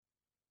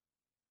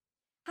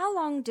How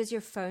long does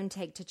your phone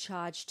take to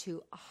charge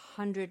to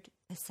 100%?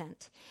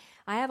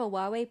 I have a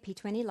Huawei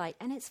P20 Lite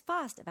and it's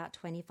fast, about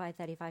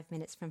 25-35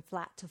 minutes from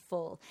flat to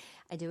full.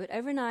 I do it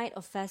overnight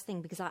or first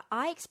thing because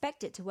I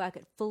expect it to work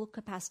at full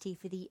capacity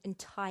for the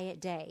entire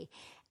day.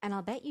 And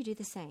I'll bet you do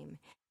the same.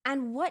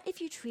 And what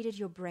if you treated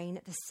your brain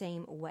the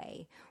same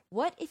way?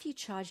 What if you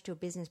charged your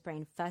business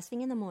brain first thing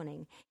in the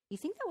morning? You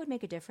think that would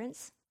make a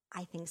difference?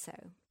 I think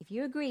so. If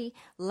you agree,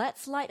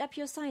 let's light up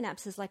your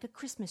synapses like a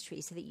Christmas tree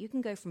so that you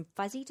can go from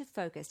fuzzy to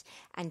focused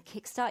and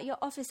kickstart your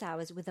office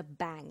hours with a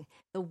bang.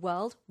 The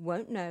world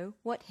won't know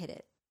what hit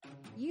it.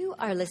 You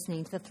are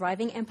listening to the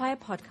Thriving Empire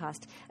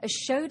Podcast, a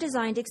show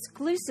designed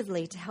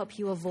exclusively to help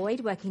you avoid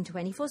working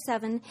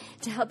 24/7,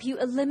 to help you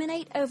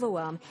eliminate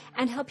overwhelm,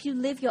 and help you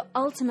live your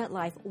ultimate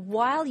life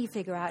while you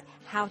figure out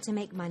how to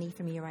make money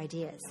from your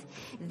ideas.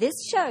 This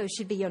show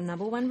should be your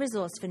number one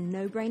resource for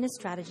no-brainer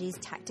strategies,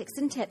 tactics,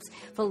 and tips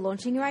for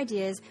launching your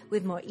ideas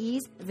with more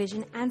ease,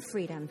 vision, and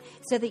freedom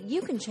so that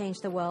you can change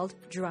the world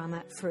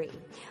drama-free.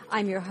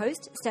 I'm your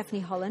host,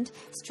 Stephanie Holland,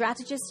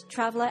 strategist,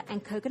 traveler,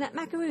 and coconut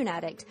macaroon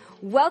addict.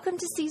 Welcome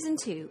to Season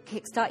 2,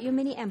 Kickstart Your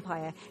Mini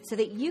Empire, so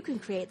that you can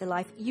create the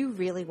life you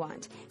really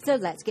want. So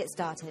let's get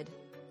started.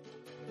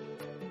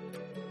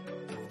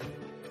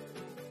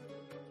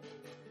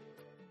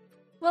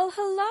 Well,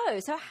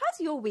 hello. So how's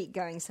your week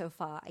going so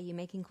far? Are you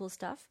making cool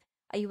stuff?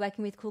 Are you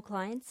working with cool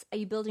clients? Are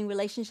you building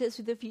relationships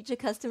with your future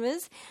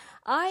customers?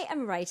 I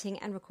am writing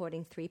and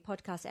recording 3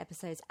 podcast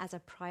episodes as a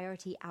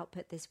priority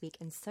output this week,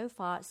 and so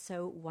far,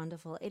 so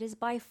wonderful. It is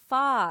by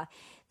far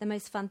the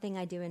most fun thing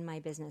I do in my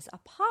business,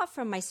 apart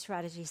from my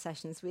strategy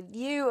sessions with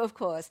you, of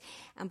course.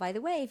 And by the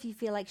way, if you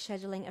feel like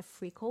scheduling a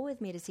free call with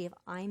me to see if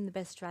I'm the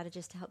best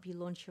strategist to help you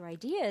launch your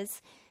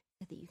ideas,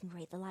 so that you can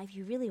create the life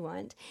you really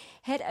want,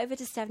 head over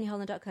to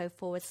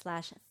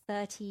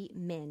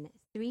stephanieholland.co/30min,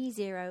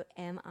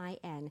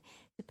 30min,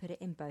 to put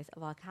it in both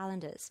of our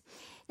calendars.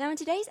 Now, in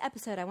today's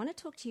episode, I want to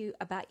talk to you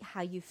about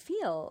how you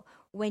feel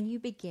when you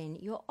begin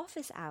your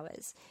office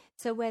hours.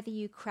 So whether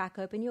you crack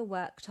open your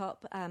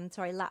laptop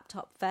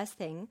first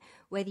thing,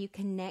 whether you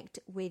connect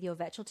with your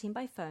virtual team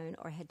by phone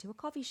or head to a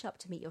coffee shop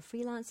to meet your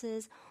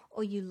freelancers,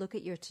 or you look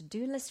at your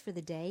to-do list for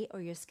the day or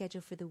your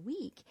schedule for the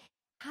week,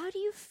 how do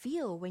you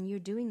feel when you're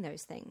doing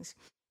those things?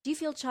 Do you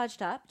feel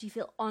charged up? Do you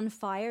feel on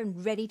fire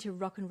and ready to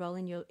rock and roll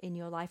in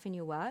your life and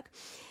your work?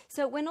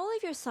 So when all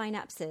of your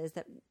synapses,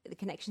 the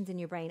connections in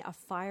your brain, are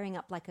firing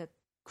up like a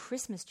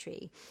Christmas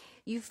tree,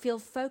 you feel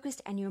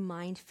focused and your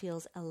mind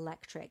feels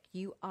electric.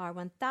 You are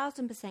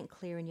 1000%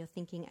 clear in your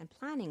thinking and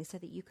planning so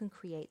that you can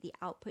create the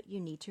output you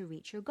need to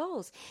reach your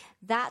goals.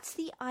 That's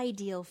the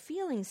ideal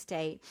feeling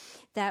state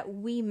that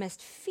we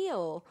must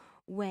feel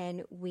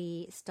when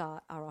we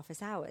start our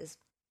office hours.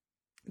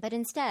 But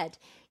instead,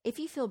 if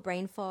you feel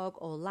brain fog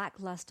or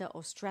lackluster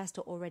or stressed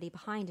or already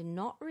behind and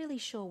not really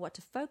sure what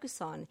to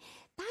focus on,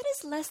 that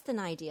is less than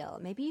ideal.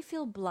 Maybe you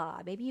feel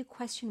blah. Maybe you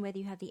question whether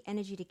you have the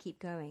energy to keep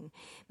going.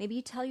 Maybe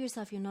you tell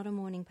yourself you're not a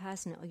morning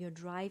person or your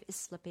drive is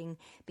slipping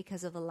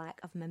because of the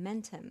lack of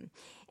momentum.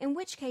 In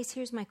which case,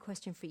 here's my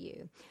question for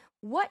you.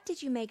 What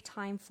did you make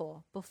time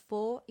for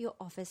before your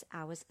office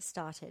hours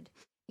started?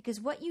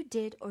 Because what you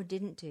did or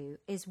didn't do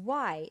is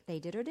why they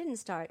did or didn't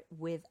start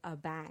with a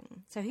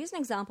bang. So here's an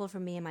example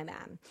from me and my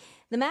man.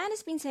 The man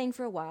has been saying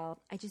for a while,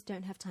 I just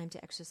don't have time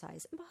to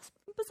exercise.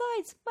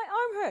 Besides, my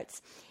arm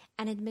hurts.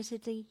 And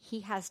admittedly, he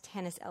has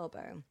tennis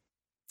elbow.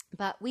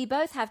 But we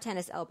both have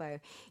tennis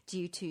elbow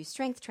due to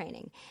strength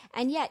training.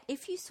 And yet,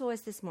 if you saw us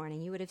this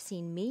morning, you would have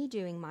seen me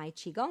doing my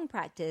Qigong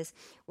practice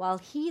while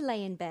he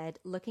lay in bed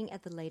looking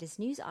at the latest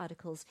news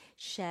articles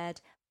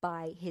shared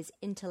by his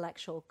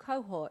intellectual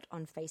cohort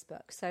on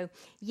Facebook. So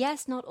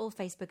yes, not all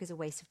Facebook is a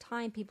waste of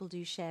time. People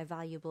do share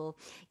valuable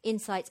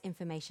insights,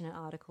 information, and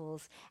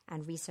articles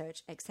and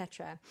research,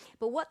 etc.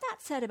 But what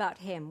that said about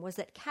him was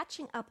that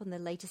catching up on the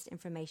latest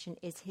information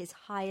is his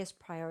highest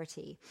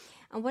priority.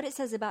 And what it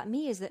says about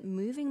me is that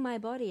moving my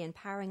body and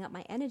powering up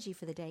my energy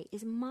for the day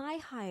is my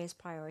highest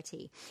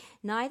priority.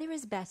 Neither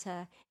is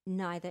better,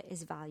 neither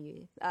is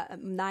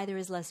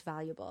less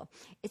valuable.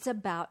 It's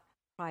about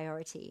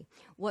priority.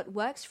 What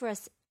works for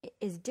us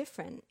is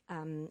different.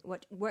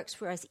 What works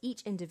for us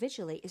each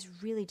individually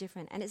is really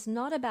different. And it's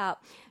not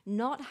about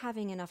not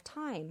having enough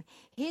time.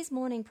 His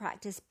morning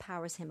practice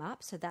powers him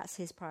up, so that's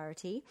his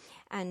priority.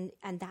 And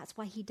that's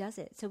why he does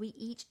it. So we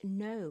each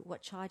know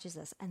what charges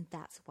us, and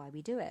that's why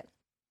we do it.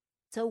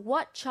 So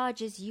what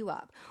charges you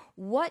up?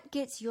 What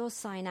gets your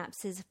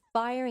synapses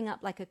firing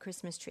up like a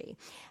Christmas tree?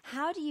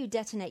 How do you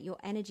detonate your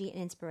energy and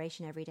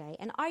inspiration every day?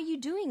 And are you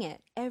doing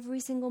it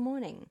every single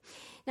morning?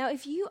 Now,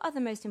 if you are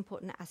the most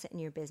important asset in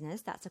your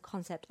business, that's a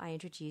concept I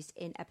introduced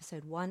in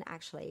episode 1,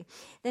 actually,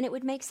 then it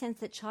would make sense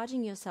that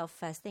charging yourself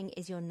first thing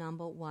is your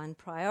number one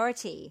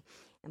priority.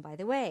 And by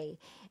the way,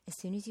 as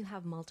soon as you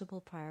have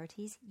multiple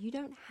priorities, you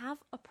don't have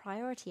a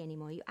priority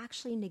anymore. You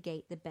actually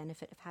negate the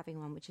benefit of having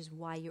one, which is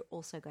why you're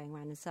also going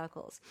around in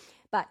circles.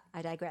 But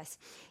I digress.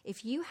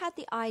 If you had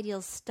the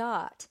ideal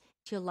start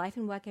to your life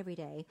and work every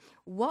day,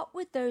 what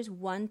would those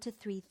 1 to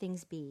 3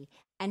 things be?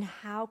 And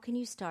how can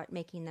you start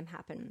making them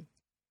happen?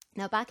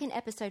 Now, back in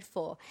episode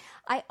 4,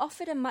 I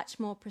offered a much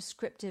more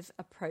prescriptive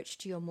approach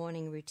to your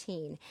morning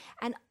routine,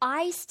 and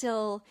I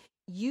still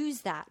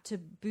use that to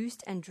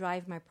boost and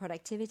drive my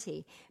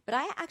productivity. But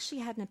I actually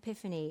had an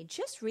epiphany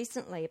just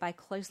recently by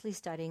closely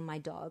studying my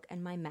dog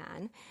and my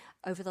man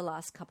over the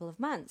last couple of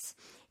months.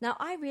 Now,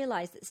 I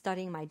realized that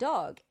studying my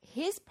dog,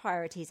 his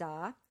priorities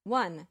are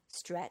 1,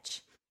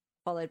 stretch,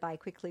 followed by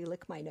quickly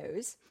lick my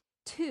nose,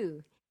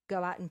 2,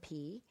 go out and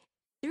pee,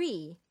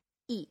 3,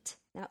 eat.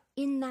 Now,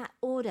 in that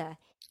order,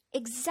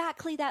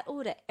 exactly that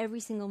order every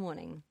single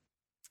morning.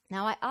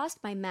 Now, I asked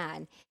my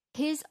man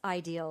his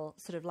ideal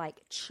sort of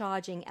like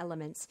charging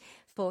elements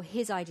for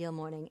his ideal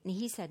morning. And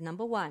he said,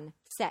 number 1,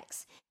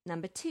 sex.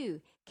 Number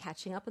 2,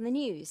 catching up on the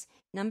news.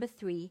 Number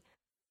 3,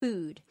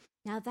 food.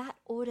 Now, that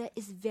order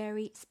is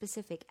very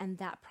specific, and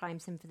that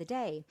primes him for the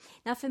day.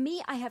 Now, for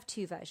me, I have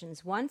 2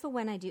 versions. One for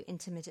when I do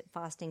intermittent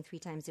fasting 3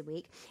 times a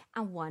week,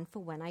 and one for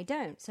when I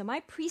don't. So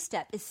my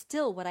pre-step is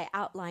still what I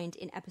outlined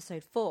in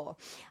episode 4.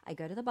 I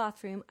go to the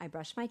bathroom, I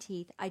brush my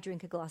teeth, I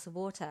drink a glass of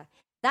water.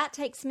 That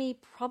takes me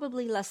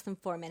probably less than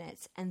 4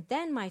 minutes. And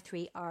then my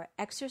 3 are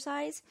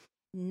exercise,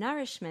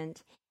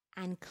 nourishment,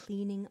 and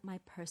cleaning my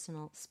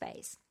personal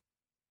space.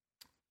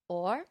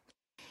 Or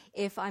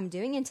if I'm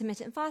doing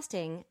intermittent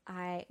fasting,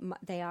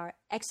 they are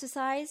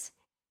exercise,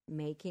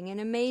 making an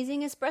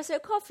amazing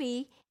espresso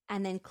coffee,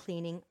 and then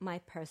cleaning my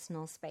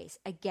personal space.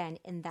 Again,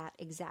 in that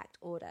exact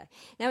order.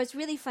 Now, it's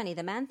really funny.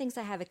 The man thinks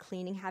I have a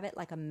cleaning habit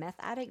like a meth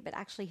addict, but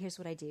actually, here's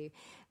what I do.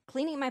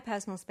 Cleaning my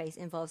personal space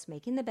involves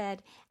making the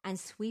bed and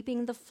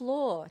sweeping the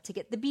floor to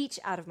get the beach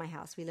out of my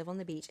house. We live on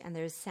the beach and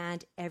there's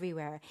sand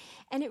everywhere.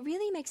 And it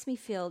really makes me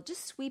feel,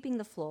 just sweeping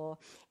the floor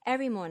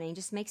every morning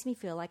just makes me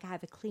feel like I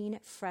have a clean,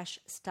 fresh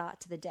start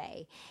to the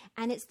day.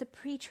 And it's the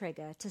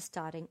pre-trigger to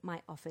starting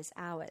my office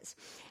hours.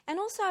 And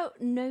also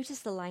notice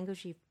the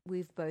language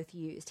we've both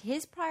used.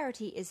 His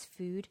priority is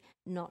food,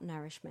 not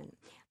nourishment.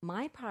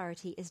 My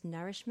priority is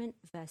nourishment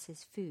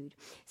versus food.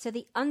 So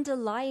the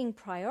underlying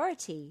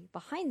priority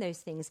behind those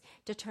things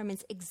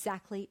determines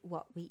exactly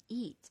what we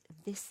eat.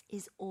 This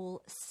is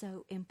all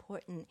so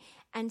important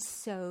and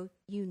so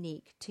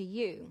unique to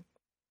you.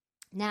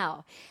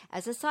 Now,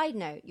 as a side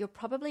note, you're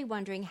probably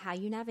wondering how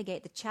you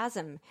navigate the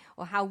chasm,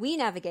 or how we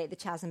navigate the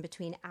chasm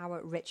between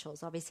our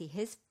rituals. Obviously,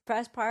 his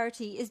first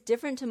priority is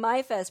different to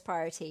my first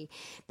priority,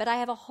 but I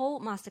have a whole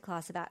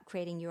masterclass about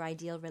creating your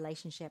ideal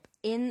relationship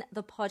in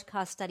the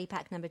podcast study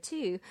pack number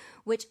 2,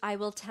 which I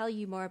will tell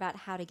you more about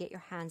how to get your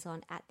hands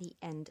on at the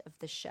end of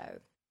the show.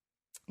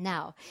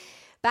 Now,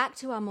 back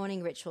to our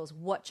morning rituals.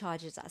 What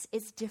charges us?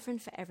 It's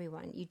different for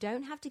everyone. You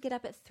don't have to get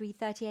up at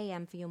 3:30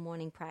 a.m. for your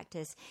morning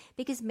practice,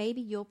 because maybe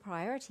your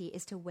priority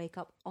is to wake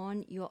up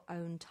on your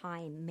own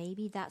time.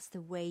 Maybe that's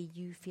the way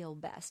you feel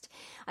best.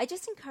 I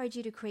just encourage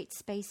you to create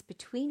space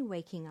between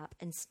waking up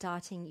and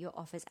starting your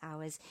office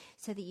hours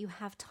so that you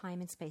have time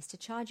and space to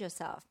charge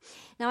yourself.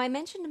 Now, I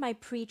mentioned my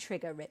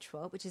pre-trigger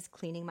ritual, which is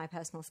cleaning my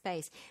personal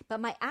space,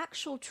 but my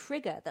actual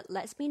trigger that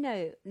lets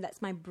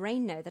my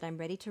brain know that I'm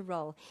ready to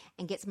roll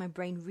and gets my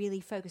brain really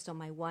focused on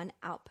my one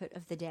output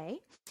of the day.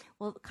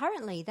 Well,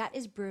 currently that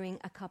is brewing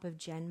a cup of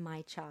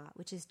Genmai cha,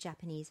 which is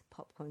Japanese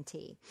popcorn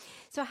tea.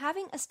 So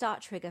having a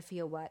start trigger for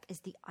your work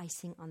is the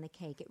icing on the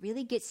cake. It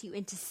really gets you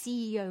into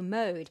CEO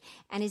mode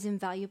and is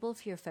invaluable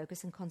for your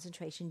focus and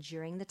concentration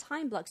during the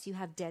time blocks you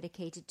have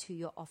dedicated to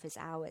your office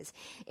hours.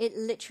 It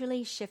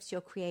literally shifts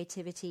your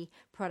creativity,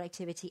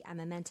 productivity, and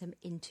momentum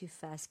into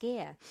first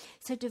gear.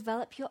 So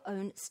develop your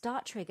own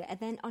start trigger, and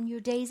then on your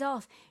days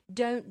off,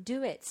 don't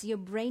do it. So your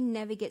brain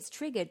never gets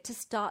triggered to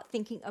start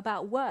thinking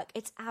about work.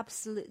 It's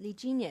absolutely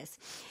genius.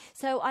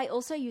 So I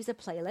also use a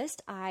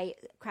playlist. I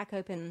crack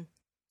open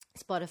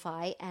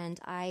Spotify and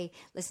I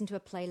listen to a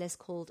playlist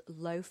called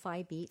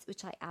Lo-Fi Beats,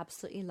 which I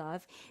absolutely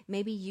love.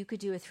 Maybe you could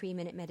do a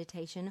 3-minute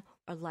meditation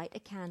or light a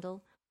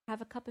candle,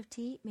 have a cup of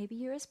tea. Maybe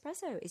your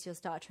espresso is your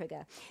start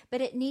trigger.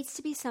 But it needs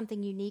to be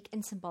something unique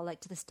and symbolic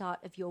to the start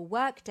of your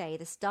work day,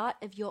 the start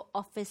of your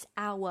office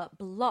hour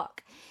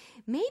block.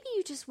 Maybe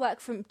you just work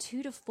from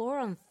 2 to 4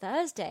 on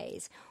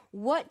Thursdays.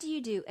 What do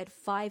you do at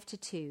 5 to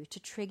 2 to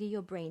trigger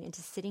your brain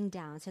into sitting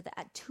down so that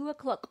at 2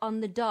 o'clock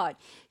on the dot,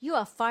 you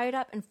are fired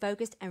up and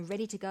focused and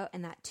ready to go,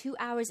 and that 2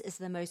 hours is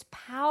the most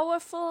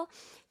powerful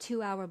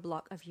 2-hour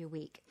block of your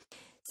week?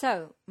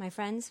 So, my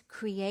friends,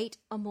 create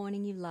a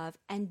morning you love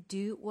and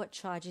do what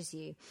charges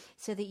you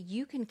so that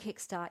you can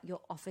kickstart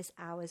your office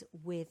hours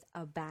with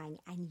a bang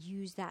and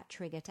use that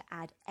trigger to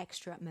add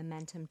extra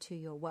momentum to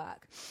your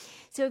work.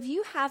 So if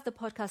you have the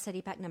podcast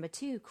study pack number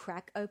 2,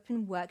 crack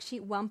open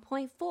worksheet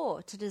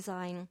 1.4 to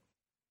design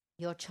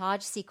your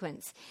charge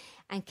sequence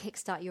and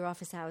kickstart your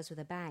office hours with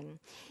a bang.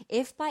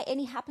 If by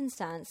any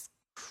happenstance,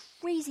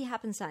 crazy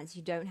happenstance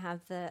you don't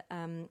have a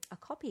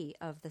copy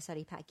of the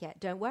study pack yet,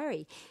 don't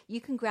worry. You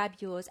can grab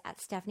yours at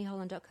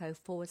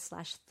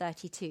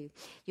stephanieholland.co/32.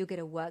 You'll get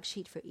a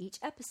worksheet for each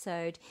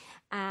episode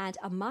and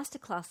a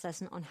masterclass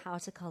lesson on how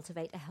to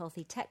cultivate a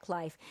healthy tech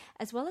life,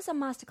 as well as a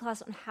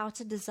masterclass on how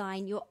to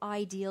design your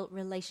ideal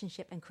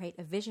relationship and create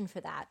a vision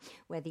for that,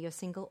 whether you're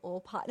single or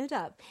partnered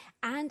up,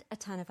 and a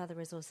ton of other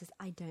resources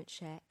I don't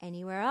share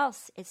anywhere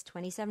else. It's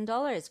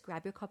 $27.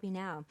 Grab your copy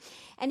now.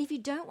 And if you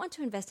don't want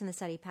to invest in the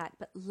study pack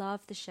but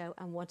love the show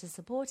and want to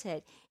support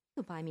it,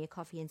 you'll buy me a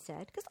coffee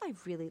instead, because I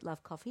really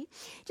love coffee.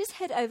 Just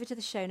head over to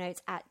the show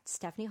notes at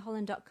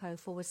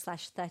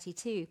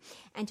stephanieholland.co/32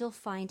 and you'll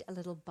find a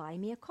little buy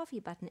me a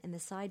coffee button in the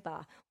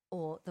sidebar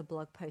or the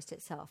blog post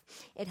itself.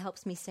 It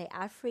helps me stay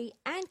ad-free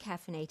and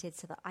caffeinated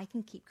so that I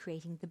can keep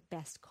creating the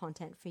best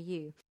content for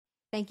you.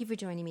 Thank you for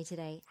joining me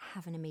today.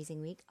 Have an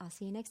amazing week. I'll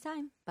see you next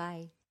time.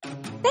 Bye.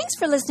 Thanks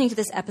for listening to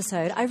this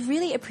episode. I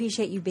really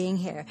appreciate you being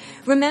here.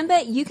 Remember,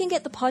 you can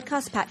get the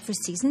podcast pack for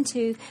season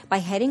 2 by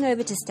heading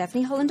over to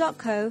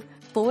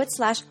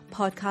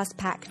stephanieholland.co/podcast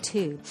pack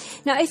 2.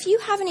 Now, if you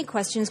have any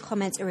questions,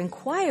 comments, or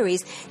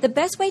inquiries, the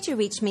best way to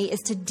reach me is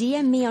to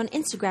DM me on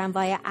Instagram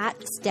via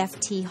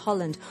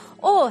 @StephTHolland,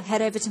 or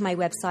head over to my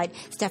website,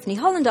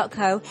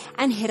 stephanieholland.co,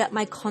 and hit up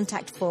my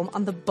contact form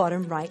on the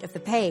bottom right of the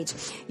page.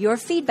 Your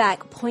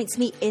feedback points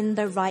me in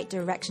the right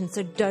direction,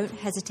 so don't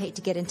hesitate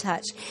to get in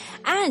touch.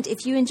 And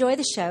if you enjoy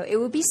the show, it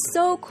would be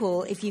so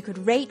cool if you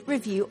could rate,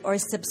 review, or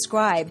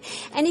subscribe.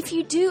 And if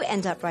you do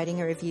end up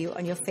writing a review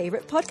on your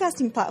favorite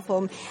podcasting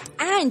platform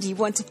and you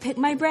want to pick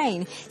my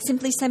brain,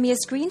 simply send me a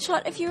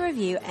screenshot of your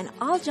review and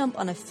I'll jump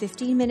on a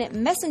 15-minute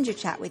messenger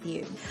chat with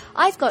you.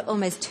 I've got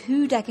almost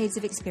 2 decades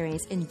of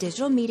experience in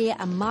digital media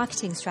and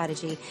marketing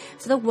strategy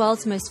for the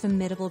world's most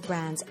formidable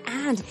brands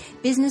and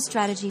business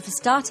strategy for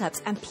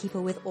startups and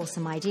people with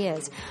awesome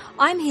ideas.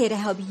 I'm here to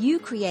help you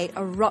create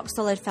a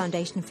rock-solid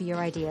foundation for your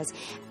ideas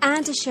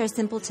and to share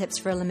simple tips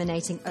for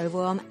eliminating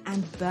overwhelm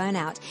and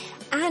burnout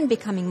and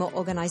becoming more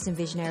organized and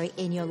visionary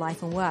in your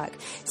life and work.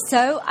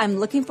 So I'm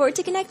looking forward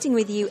to connecting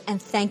with you, and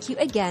thank you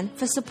again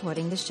for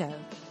supporting the show.